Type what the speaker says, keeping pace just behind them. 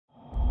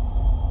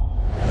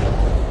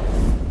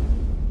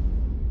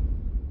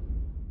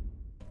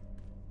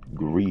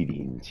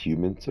Greetings,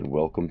 humans, and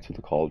welcome to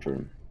the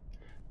Cauldron.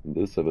 In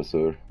this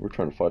episode, we're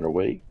trying to find our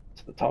way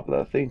to the top of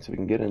that thing so we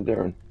can get in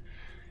there and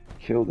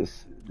kill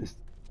this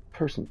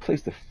person.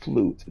 Place the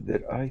flute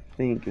that I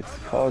think is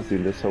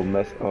causing this whole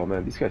mess. Oh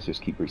man, these guys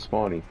just keep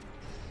respawning,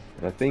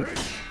 and I think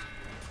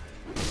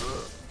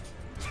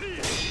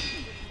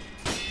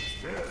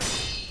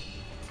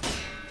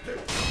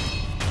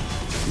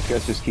these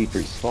guys just keep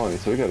respawning.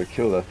 So we gotta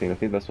kill that thing. I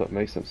think that's what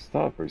makes them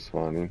stop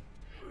respawning.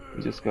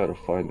 We just gotta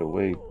find a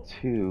way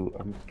to.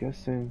 I'm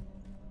guessing.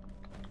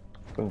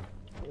 Oh,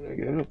 can I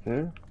get up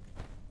there?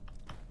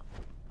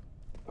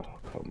 Oh,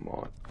 come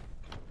on.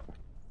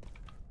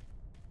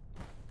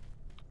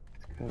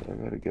 I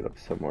gotta get up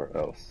somewhere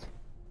else.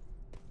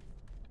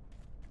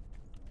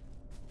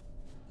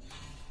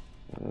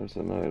 There's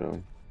an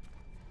item.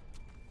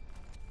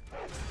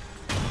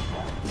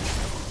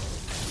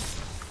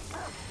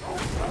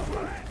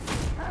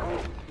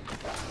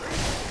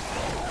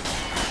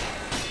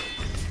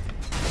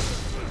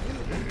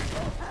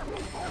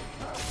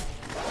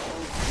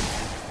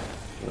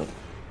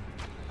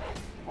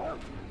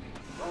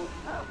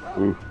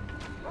 Ooh,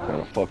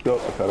 kinda fucked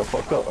up. I kinda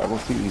fucked up. I don't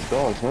see these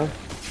dogs, man.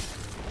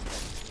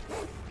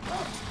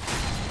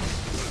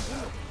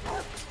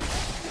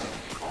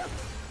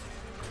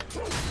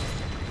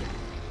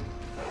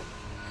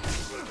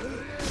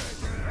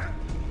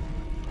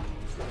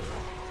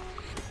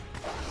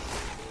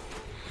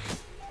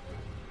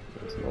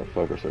 These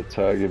motherfuckers are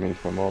tagging me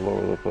from all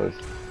over the place.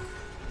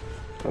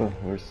 Oh,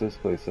 where's this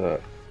place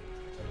at?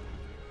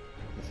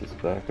 This is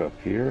back up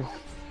here.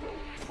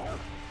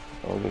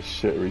 Oh, this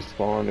shit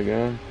respawned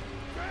again.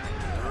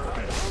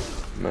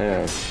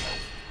 Man.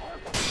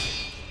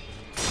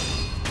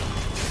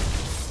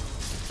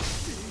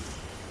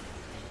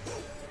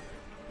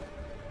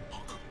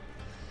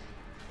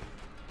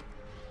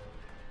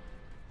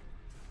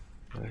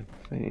 I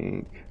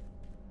think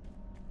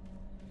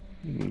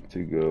we need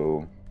to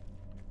go.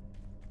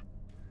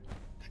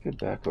 Let's get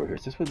back over here.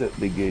 Is this where the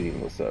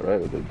beginning was at,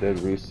 right? With the dead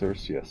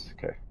roosters? Yes,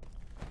 okay.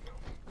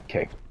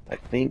 Okay, I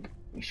think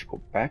we should go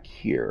back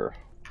here.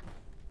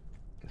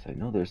 I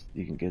know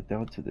you can get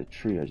down to the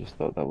tree. I just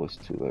thought that was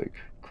to like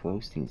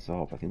close things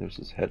off. I think there's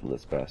this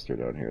headless bastard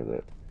down here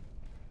that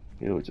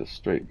it would just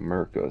straight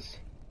murk us.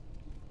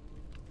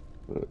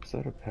 But is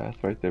that a path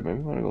right there? Maybe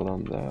we want to go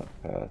down that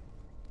path.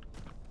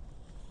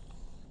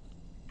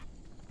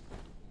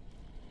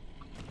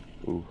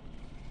 Ooh.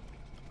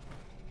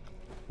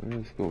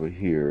 Let's go over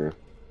here.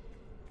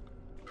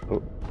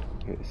 Oh,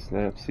 okay,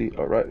 snap seat.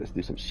 Alright, let's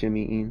do some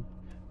shimmying.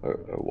 Or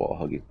wall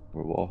hugging.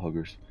 We're wall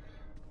huggers.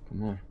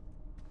 Come on.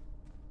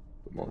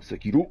 Come on,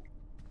 Sekiro.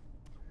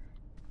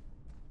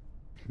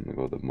 I'm gonna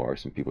go to the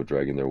marsh and people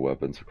dragging their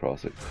weapons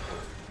across it.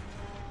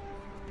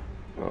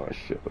 Oh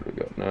shit, what do we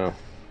got now?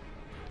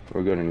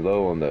 We're getting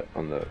low on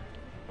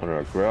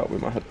our grout. We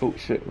might have oh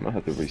shit, we might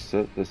have to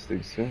reset this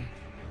thing soon.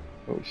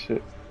 Oh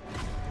shit.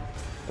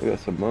 We got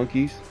some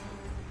monkeys.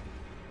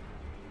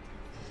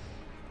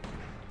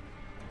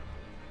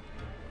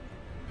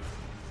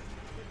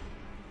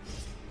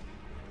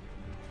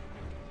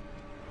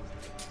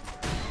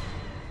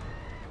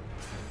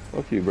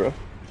 Fuck you, bro.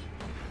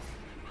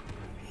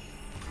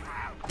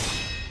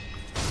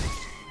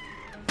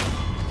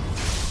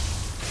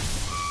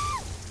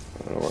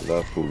 I don't want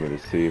that fool to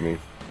see me.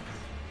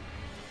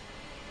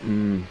 I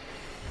want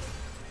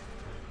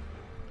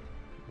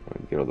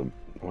to get all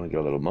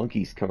the little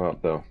monkeys come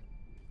out though.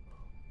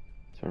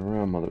 Turn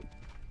around, mother.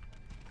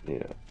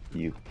 Yeah,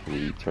 you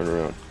please turn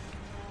around.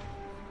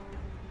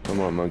 Come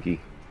on, monkey.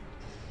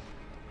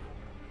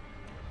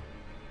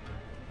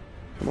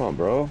 Come on,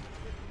 bro.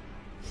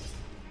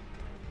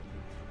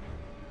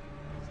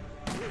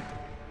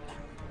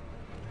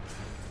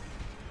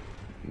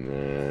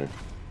 Nah.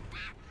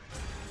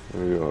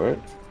 There we go, right?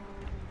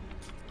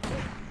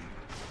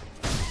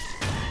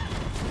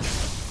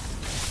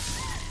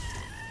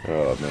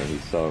 Oh man, he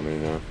saw me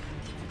now.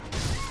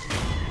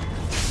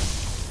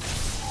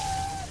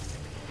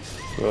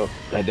 Well,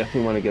 I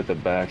definitely want to get the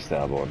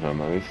backstab on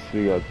him. At least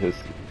we got his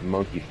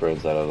monkey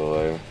friends out of the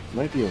way.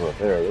 Might be over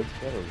there. Let's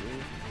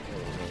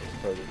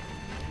go.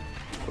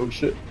 Oh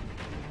shit.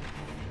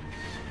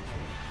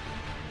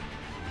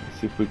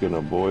 See if we can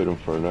avoid him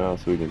for now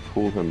so we can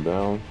pull him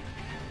down.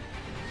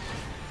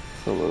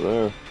 It's over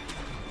there.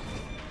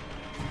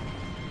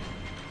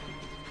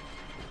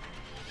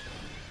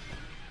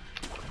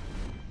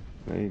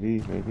 Maybe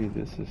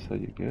this is how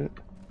you get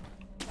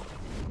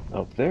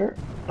up there.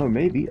 Oh,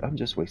 maybe I'm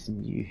just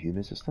wasting you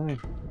humans' time.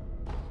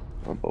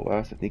 Oh,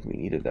 Boaz, I think we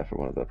needed that for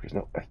one of the uppers.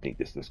 No, I think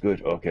this is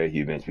good. Okay,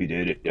 humans, we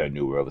did it. I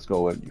knew where I was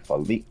going. You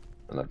followed me,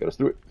 and that got us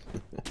through it.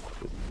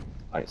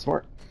 I ain't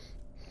smart.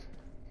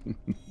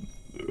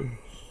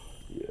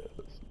 Yes,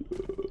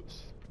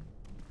 yes.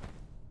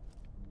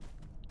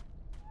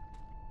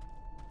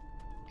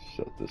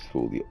 Shut this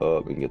fully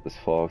up and get this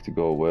fog to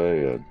go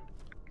away, and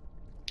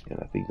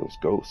I think those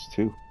ghosts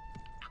too.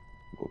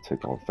 We'll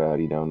take on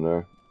Fatty down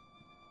there.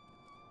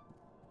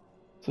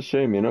 It's a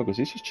shame, you know, because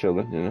he's just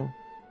chilling, you know.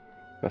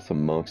 Got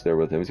some monks there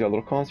with him. He's got a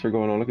little concert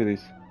going on. Look at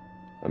these.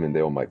 I mean,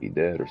 they all might be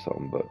dead or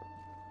something, but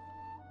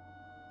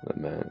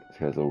man, this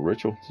guy's a little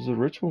ritual. This is a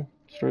ritual,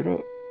 straight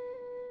up.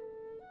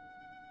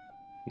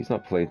 He's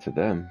not playing to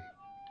them.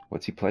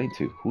 What's he playing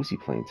to? Who's he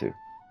playing to?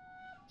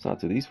 It's not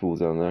to these fools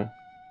down there.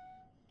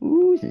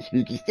 Ooh, some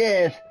spooky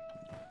stuff.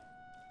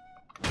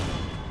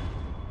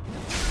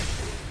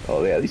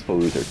 Oh yeah, these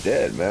fools are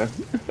dead, man.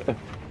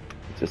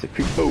 It's just a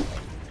creep boat.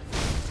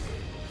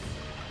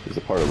 It's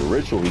a part of a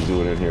ritual he's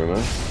doing in here,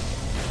 man.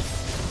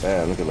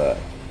 Man, look at that.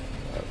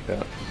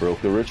 Yeah,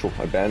 broke the ritual.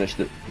 I banished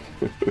it.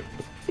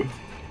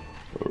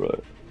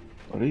 Alright.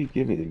 What did he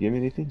give me? Did he give me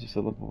anything? Just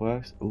a lump of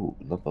wax? Ooh,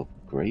 lump of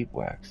grape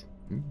wax.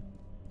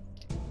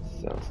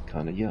 Sounds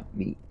kind of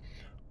yummy.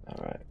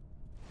 Alright.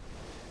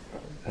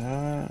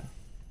 Oh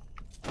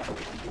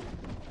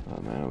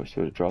man, I wish I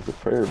would have dropped the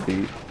prayer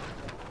beat.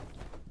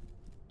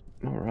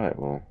 Alright,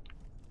 well.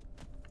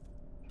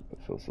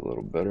 That feels a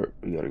little better.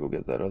 We gotta go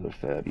get that other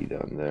fatty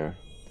down there.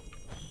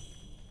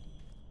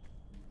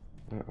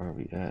 Where are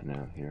we at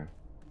now here?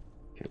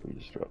 Okay, we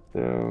just dropped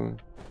down.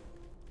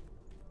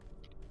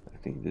 I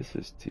think this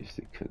is just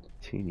to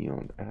continue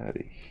on out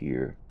of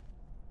here.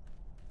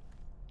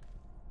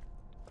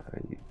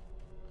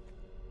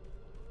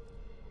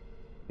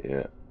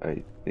 Yeah,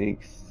 I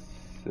think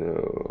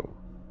so.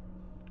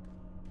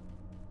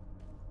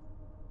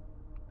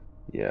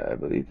 Yeah, I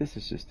believe this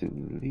is just to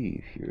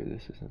leave here.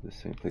 This isn't the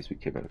same place we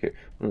came out. Okay,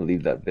 I'm gonna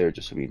leave that there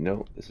just so we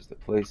know this is the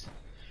place.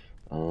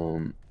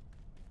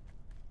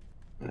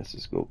 Let's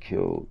just go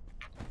kill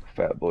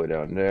fat boy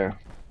down there.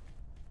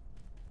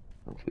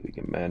 Hopefully we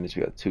can manage.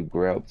 We got 2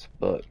 grouts,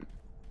 but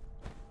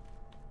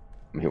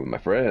I'm here with my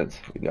friends.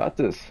 We got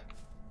this.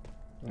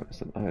 Oh,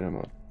 there's an item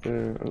up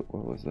there. Oh,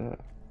 what was that?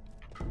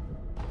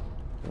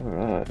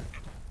 Alright.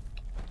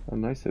 How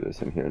nice it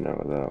is in here now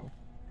without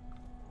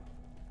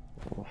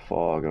all the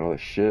fog and all the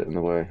shit in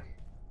the way.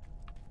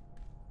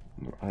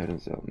 More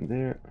items out in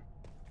there.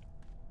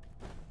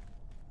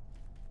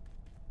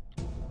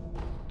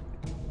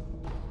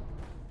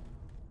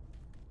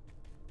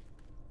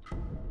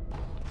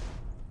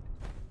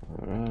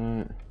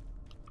 Alright.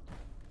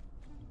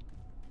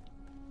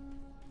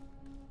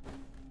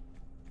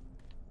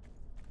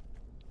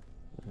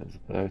 That's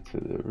back to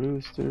the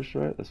roosters,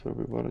 right? That's where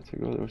we wanted to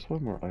go. There was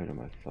one more item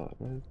I thought,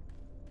 right?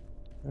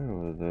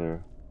 Over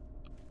there.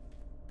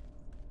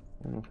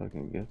 I don't know if I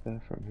can get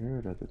that from here.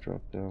 I'd have to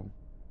drop down.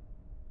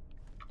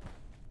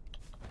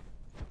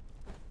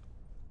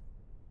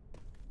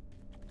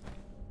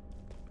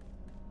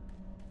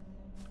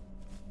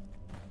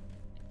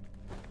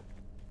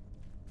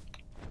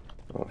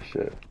 Oh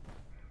shit.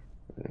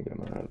 I think I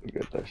might have to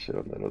get that shit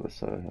on that other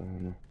side. I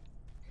don't know.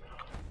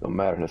 Don't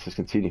matter, let's just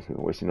continue.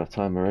 We're wasting enough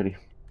time already.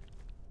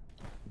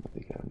 I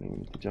think I don't even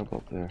need to jump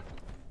up there.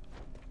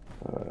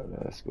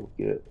 Alright, let's go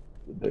get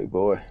the big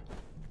boy.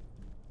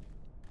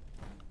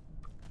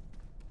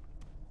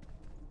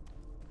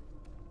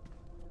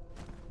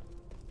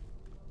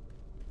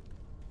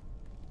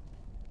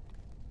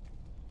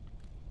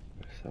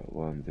 Where's that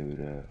one dude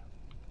at?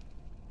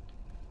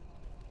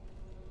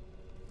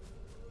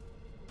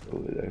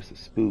 Oh, there's a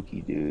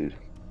spooky dude.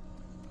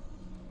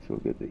 So we'll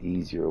get the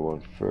easier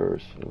one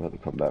first. We'll have to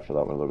come back for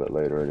that one a little bit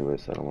later anyway,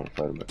 so I don't want to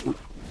fight him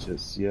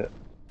just yet.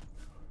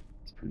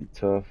 It's pretty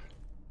tough.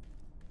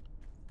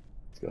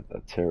 It's got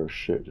that terror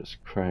shit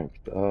just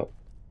cranked up.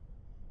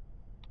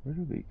 Where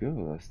did we go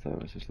last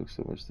time? It just looks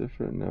so much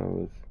different now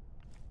with...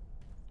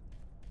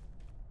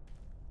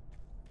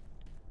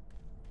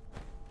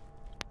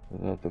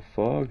 without the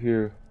fog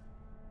here.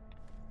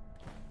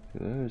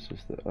 There's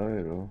just the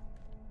idol.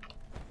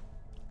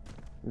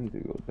 We need to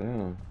go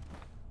down.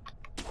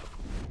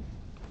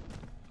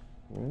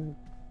 Right?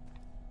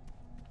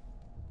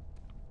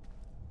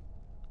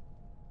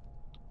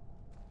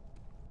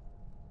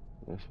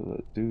 That's where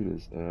that dude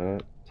is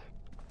at.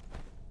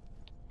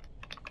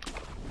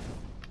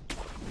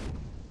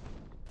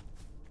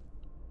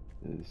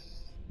 Is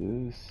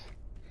this...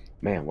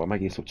 Man, why am I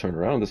getting so turned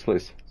around in this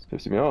place? It's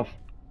pissing me off.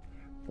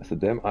 That's the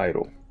damn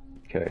idol.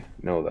 Okay,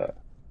 know that.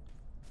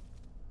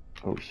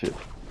 Oh shit.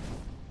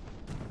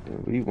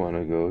 And we want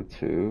to go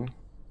to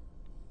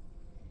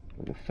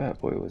where the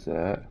fat boy was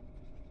at.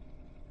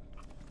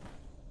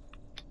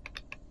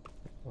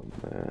 Oh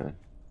man.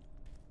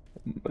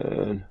 Oh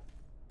man.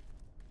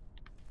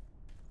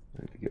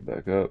 I need to get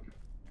back up.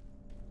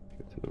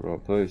 Get to the wrong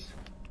place.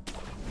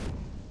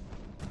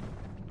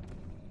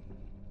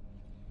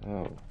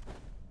 Oh.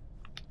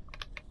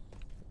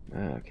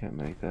 Man, I can't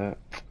make that.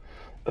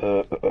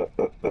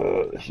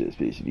 That shit's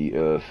supposed to be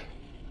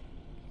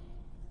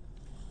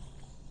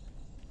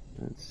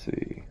let's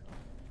see.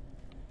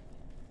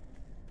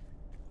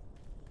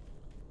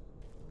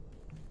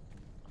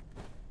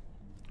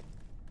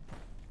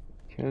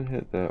 Can't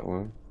hit that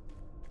one.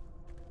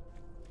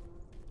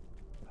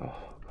 Oh,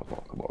 come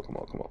on, come on, come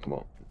on, come on, come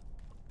on.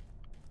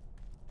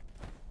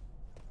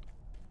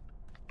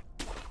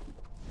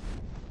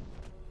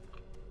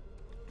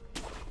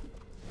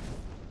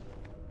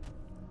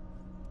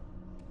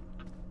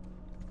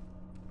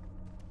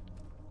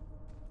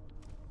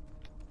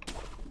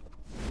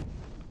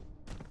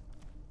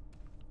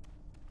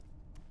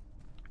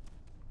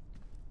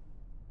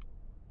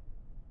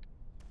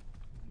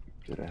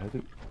 I had to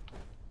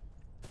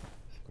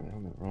go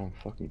down the wrong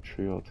fucking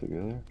tree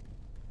altogether.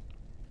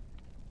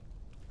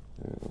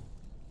 Yeah.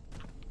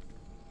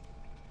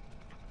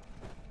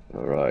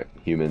 Alright,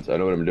 humans, I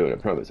know what I'm doing, I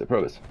promise, I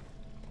promise.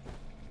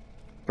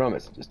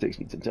 Promise, it just takes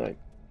me some time.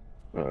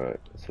 Alright,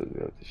 so we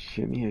have to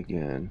shimmy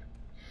again.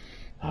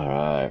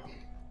 Alright.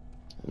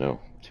 No,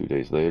 2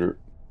 days later,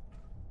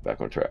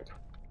 back on track.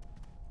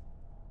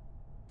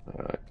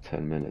 Alright,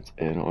 10 minutes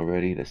in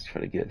already. Let's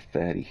try to get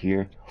Fatty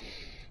here.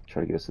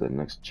 Try to get us to the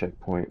next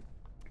checkpoint.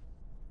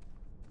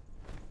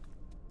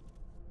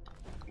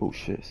 Oh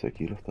shit,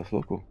 Sekiro, that's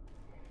local.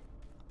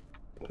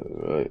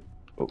 Alright.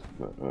 Oh,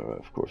 alright,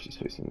 of course he's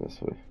facing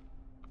this way.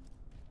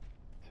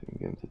 So we can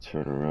get him to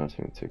turn around so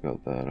we can take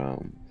out that,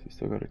 he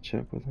still got a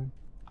chimp with him?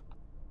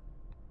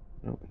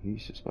 No,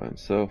 he's just by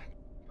himself.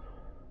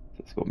 So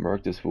let's go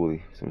mark this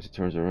foolie. As soon as he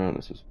turns around,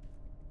 this is,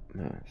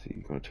 man, is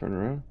he gonna turn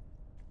around?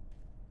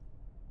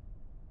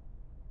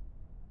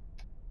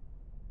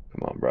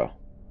 Come on, bro.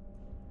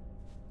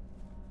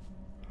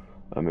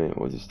 I mean,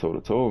 we'll just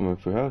toe-to-toe him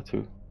if we have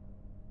to.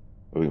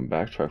 Or we can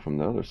backtrack from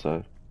the other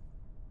side.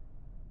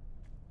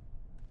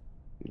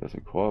 He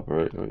doesn't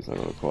cooperate. No, he's not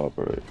gonna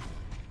cooperate.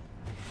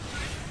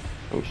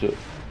 Oh shit.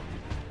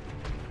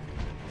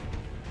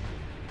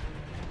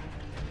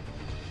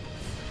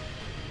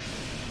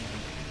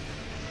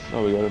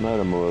 Oh, we got an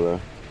item over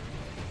there.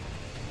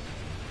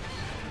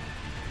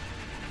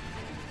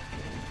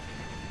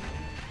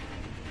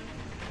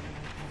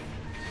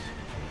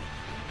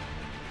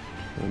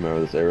 I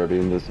remember this area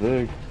being this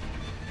big.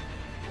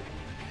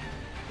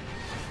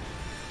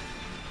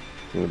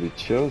 He's gonna be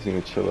chill, he's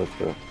gonna chill up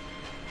there.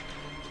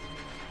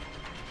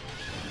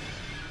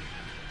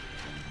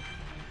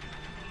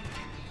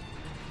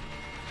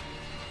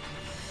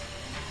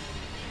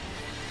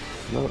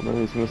 No, maybe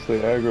he's gonna stay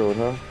aggroed,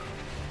 huh?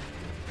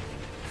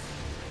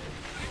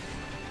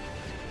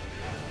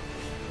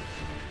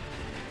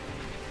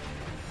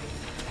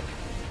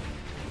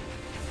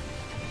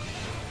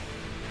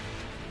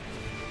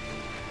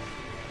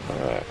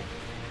 Alright.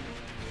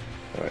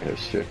 Alright, his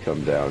shit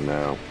come down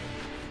now.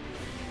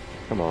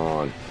 Come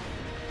on.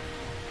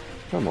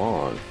 Come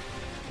on.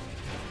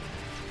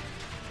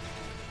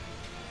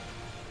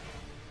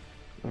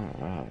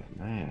 Alright,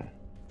 man.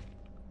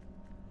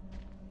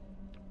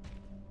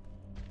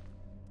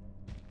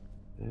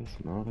 This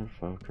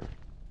motherfucker.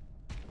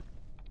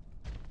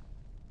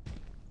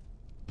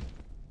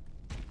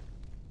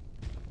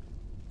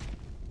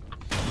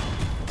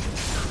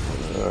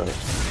 Alright.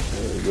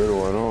 Good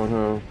one on,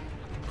 huh?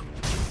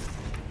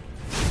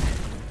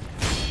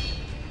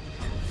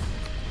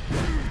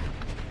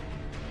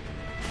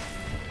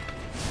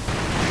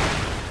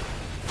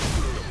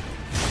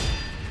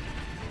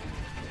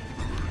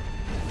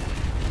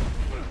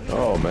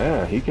 Oh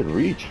man, he can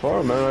reach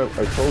far, man.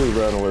 I totally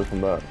ran away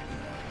from that.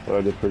 But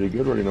I did pretty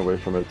good running away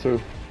from it too.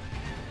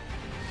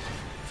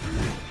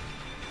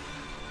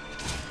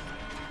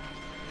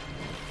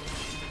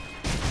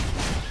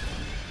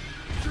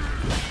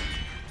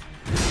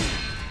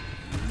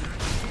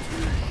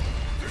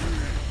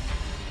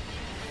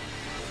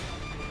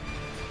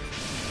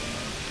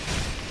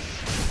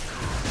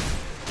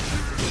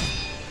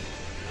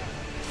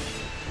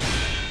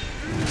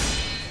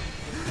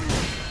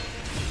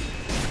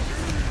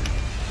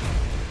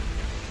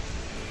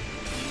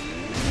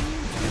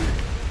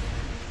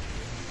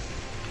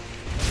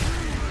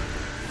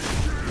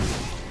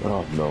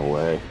 Oh, no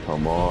way.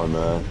 Come on,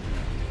 man.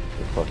 Get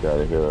the fuck out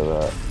of here with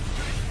that.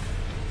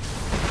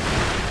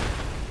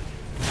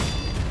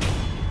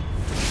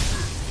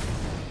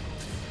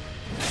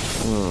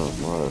 Oh,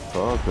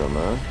 motherfucker,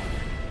 man.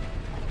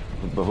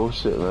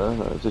 Bullshit,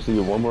 man. I just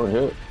needed one more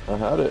hit. I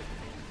had it.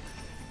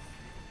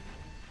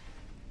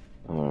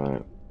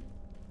 Alright.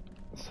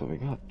 So we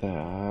got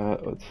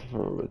that. What's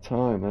for the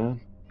time, man?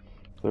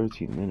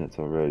 13 minutes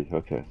already.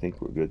 Okay, I think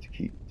we're good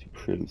to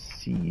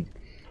proceed.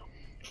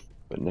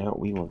 But now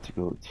we want to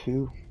go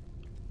to...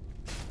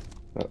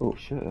 oh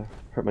shit, I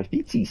hurt my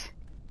feetsies.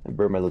 I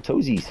burned my little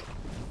toesies.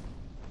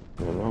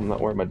 You know, I'm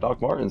not wearing my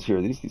Doc Martens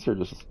here. These are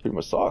just pretty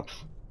much socks.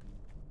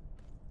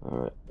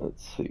 Alright,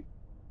 let's see.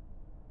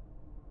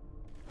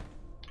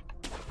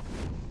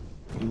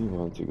 We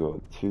want to go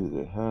to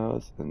the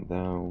house and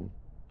down.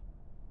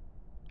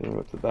 Then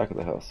go to the back of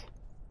the house.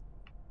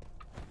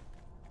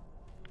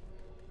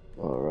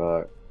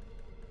 Alright.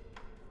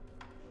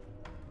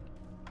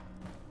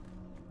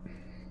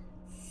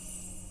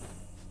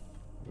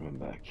 Run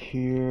back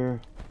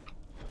here.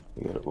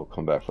 We'll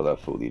come back for that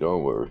fully,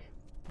 don't worry.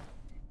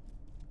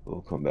 We'll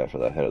come back for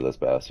that headless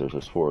bastard.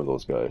 There's 4 of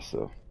those guys,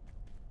 so.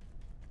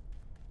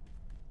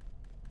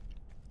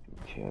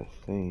 Okay, I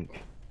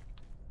think.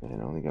 Man,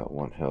 I only got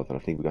 1 health, and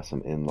I think we got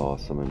some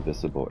in-laws, some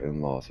invisible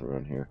in-laws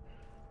around here.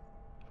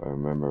 If I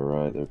remember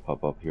right, they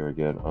pop up here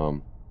again.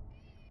 I'll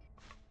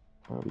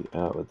be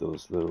out with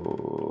those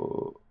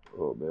little.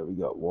 Oh man, we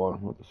got 1. I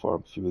want to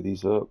farm a few of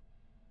these up.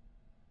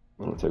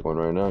 I'm gonna take one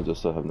right now,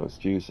 just so I have no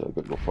excuse. I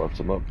gotta go farm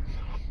some up.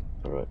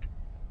 Alright.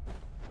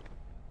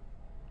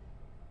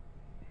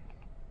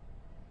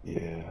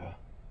 Yeah.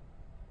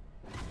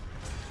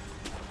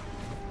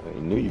 I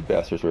knew you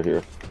bastards were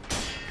here.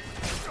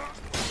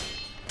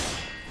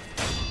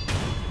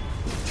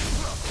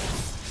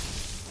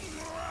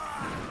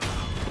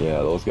 Yeah,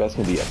 those guys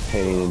can be a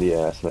pain in the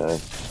ass, man.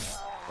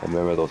 I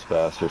remember those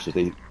bastards,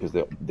 because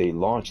they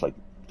launch like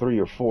 3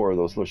 or 4 of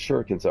those little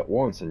shurikens at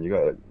once, and you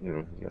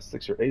got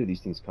 6 or 8 of these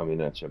things coming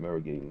at you. I remember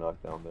getting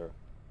knocked down there,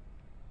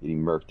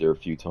 getting murked there a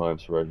few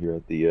times right here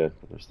at the end,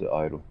 but they're still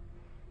idle.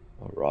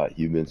 All right,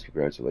 humans,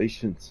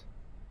 congratulations.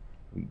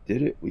 We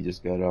did it. We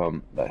just got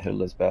that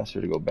headless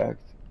bastard to go back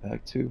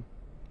to.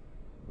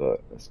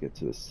 But let's get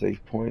to the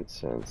save point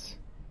since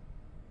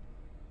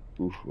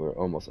we're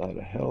almost out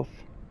of health.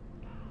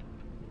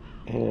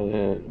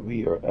 And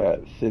we are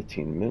at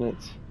 15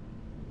 minutes.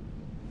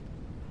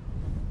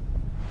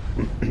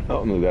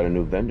 Oh, and we got a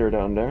new vendor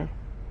down there.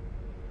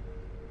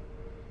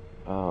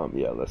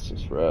 Yeah, let's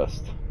just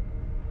rest.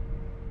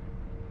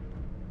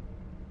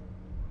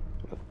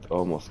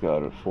 Almost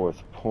got a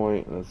 4th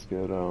point. Let's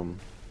get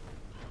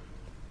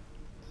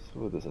so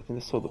what is this? I think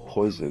this is the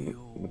poison.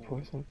 The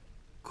poison?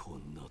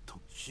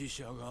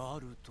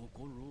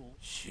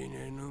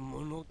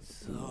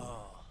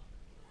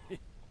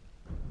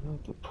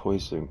 Not the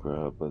poison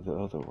grab, but the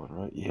other one,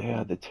 right?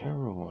 Yeah, the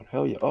terror one.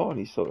 Hell yeah. Oh, and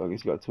I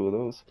guess he got 2 of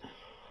those.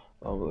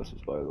 Let's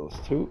just buy those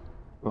 2.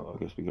 Oh, I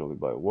guess we can only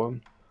buy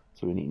 1.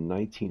 So we need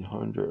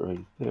 1900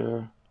 right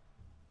there.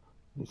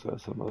 He's got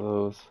some of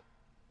those.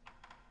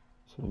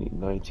 So we need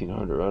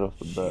 1900 right off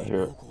the bat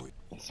here.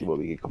 Let's see what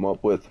we can come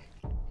up with.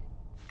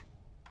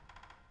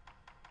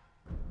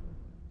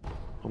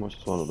 How much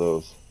is one of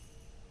those?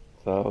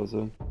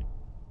 1,000.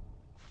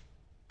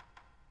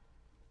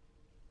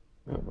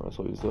 Yeah, might as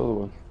well use the other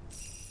one.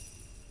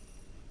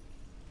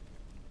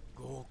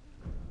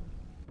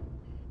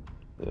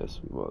 Yes,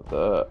 we want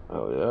that.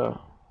 Oh yeah.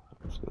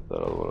 Let's get that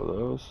other one of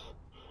those.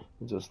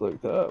 And just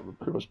like that, we're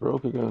pretty much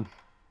broke again.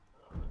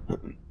 Got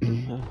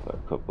a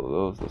couple of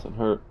those, doesn't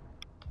hurt.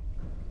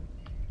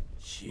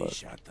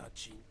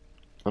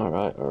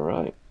 Alright,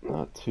 alright.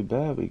 Not too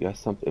bad. We got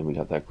something. We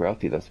got that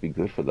grouty. That's be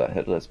good for that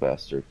headless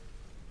bastard.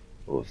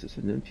 Oh, is this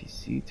an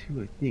NPC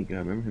too? I think. I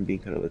remember him being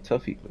kind of a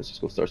toughie. Let's just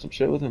go start some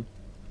shit with him.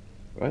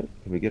 Right?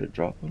 Can we get a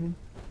drop on him?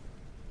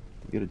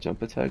 Can we get a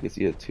jump attack? Is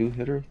he a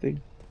 2-hitter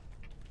thing?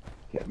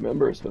 Can't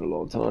remember. It's been a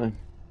long time.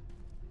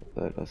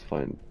 But let's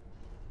find.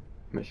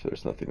 Make sure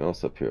there's nothing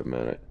else up here,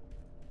 man.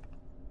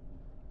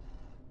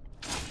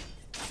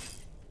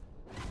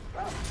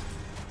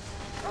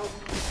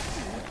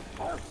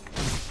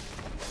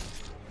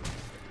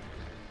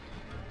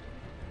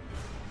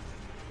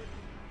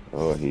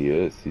 Oh, he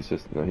is. He's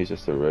just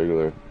a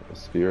regular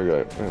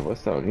spear guy. Man,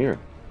 what's down here?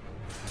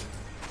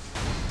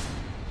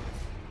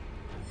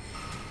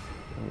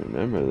 I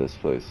remember this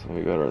place.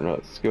 We got our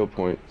skill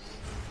point.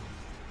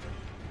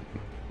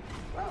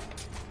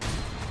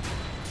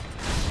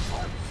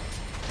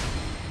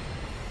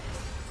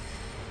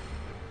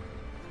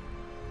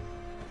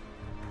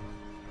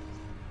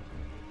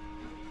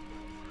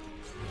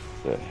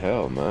 The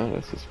hell, man?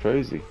 This is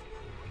crazy.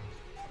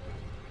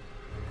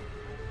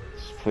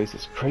 This place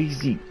is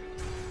crazy.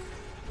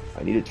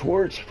 I need a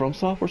torch.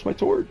 FromSoft, where's my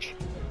torch?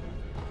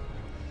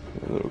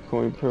 A little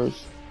coin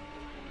purse.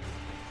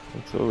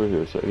 What's over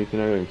here? Is there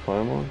anything I can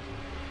climb on?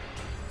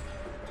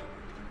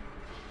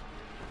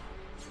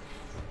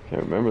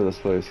 Can't remember this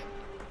place.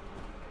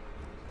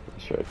 I'm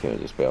sure I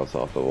can't just bounce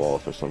off the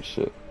walls or some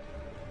shit.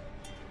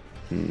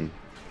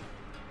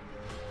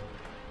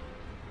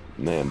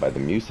 Man, by the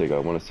music, I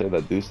want to say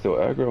that dude's still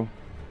aggro.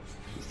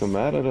 He's still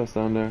mad at us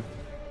down there.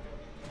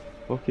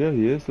 Fuck yeah,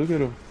 he is. Look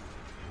at him.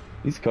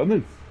 He's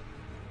coming.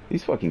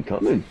 He's fucking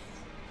coming.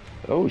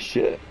 Oh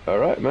shit.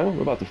 Alright, man.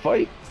 We're about to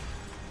fight.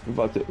 We're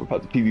about to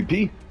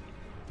PvP.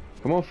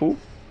 Come on, fool.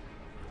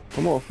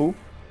 Come on, fool.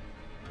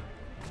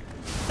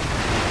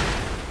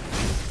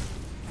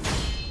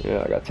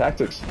 Yeah, I got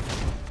tactics.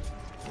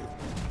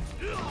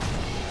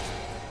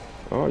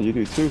 Oh, you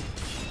do too.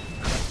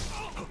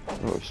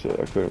 Oh shit,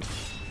 I couldn't.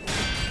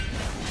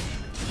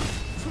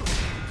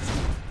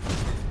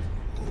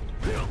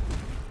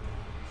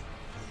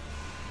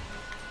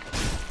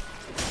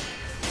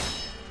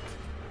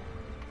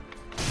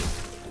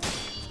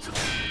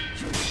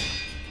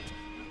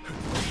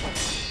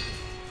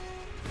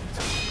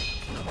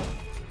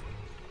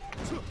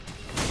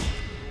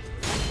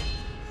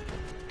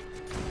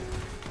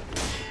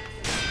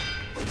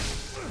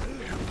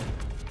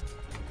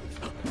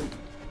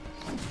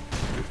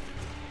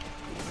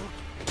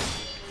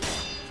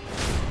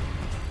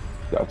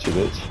 Gotcha,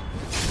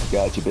 bitch.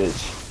 Gotcha,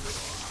 bitch.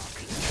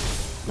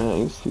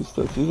 Man, he's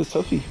a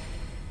toughie.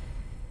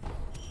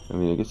 I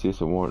mean, I guess he's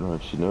a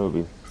warrant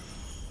shinobi.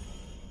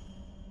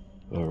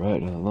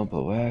 Alright, another lump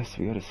of wax.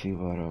 We gotta see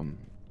what,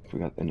 if we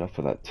got enough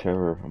of that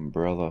terror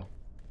umbrella,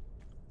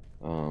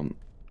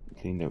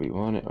 thing that we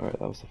wanted. Alright,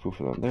 that was the food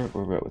for them there.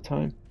 Where we're at with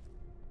time.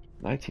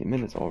 19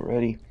 minutes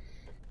already.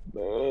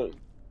 Man.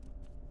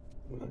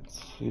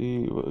 Let's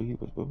see,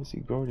 what was he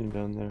guarding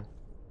down there?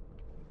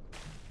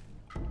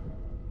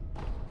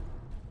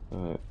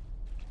 Alright.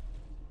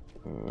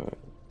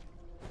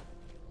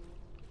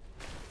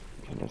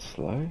 Can I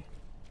slide?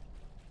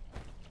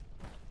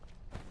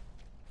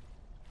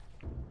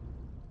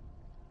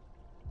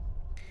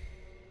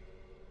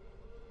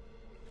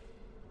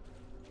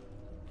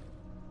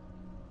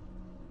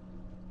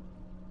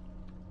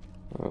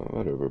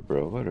 Whatever,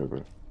 bro.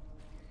 Whatever.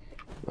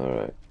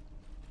 Alright.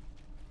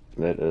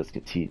 Let us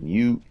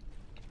continue.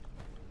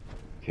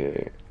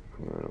 Okay.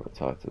 We're gonna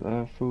talk to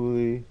that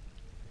foolie.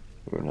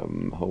 We're gonna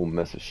have a whole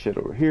mess of shit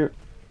over here.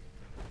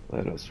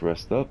 Let us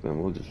rest up,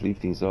 and we'll just leave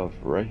things off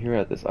right here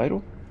at this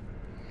idol.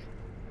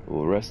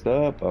 We'll rest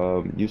up,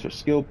 use our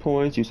skill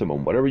points, use them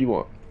on whatever you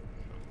want.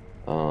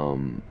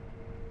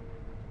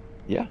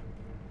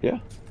 Yeah,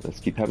 let's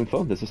keep having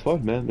fun. This is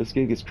fun, man. This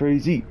gig is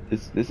crazy.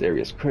 This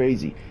area is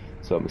crazy.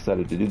 So I'm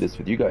excited to do this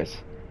with you guys.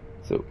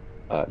 So,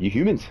 you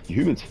humans.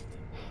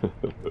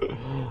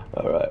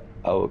 Alright,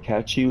 I will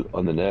catch you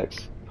on the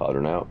next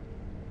Pattern out.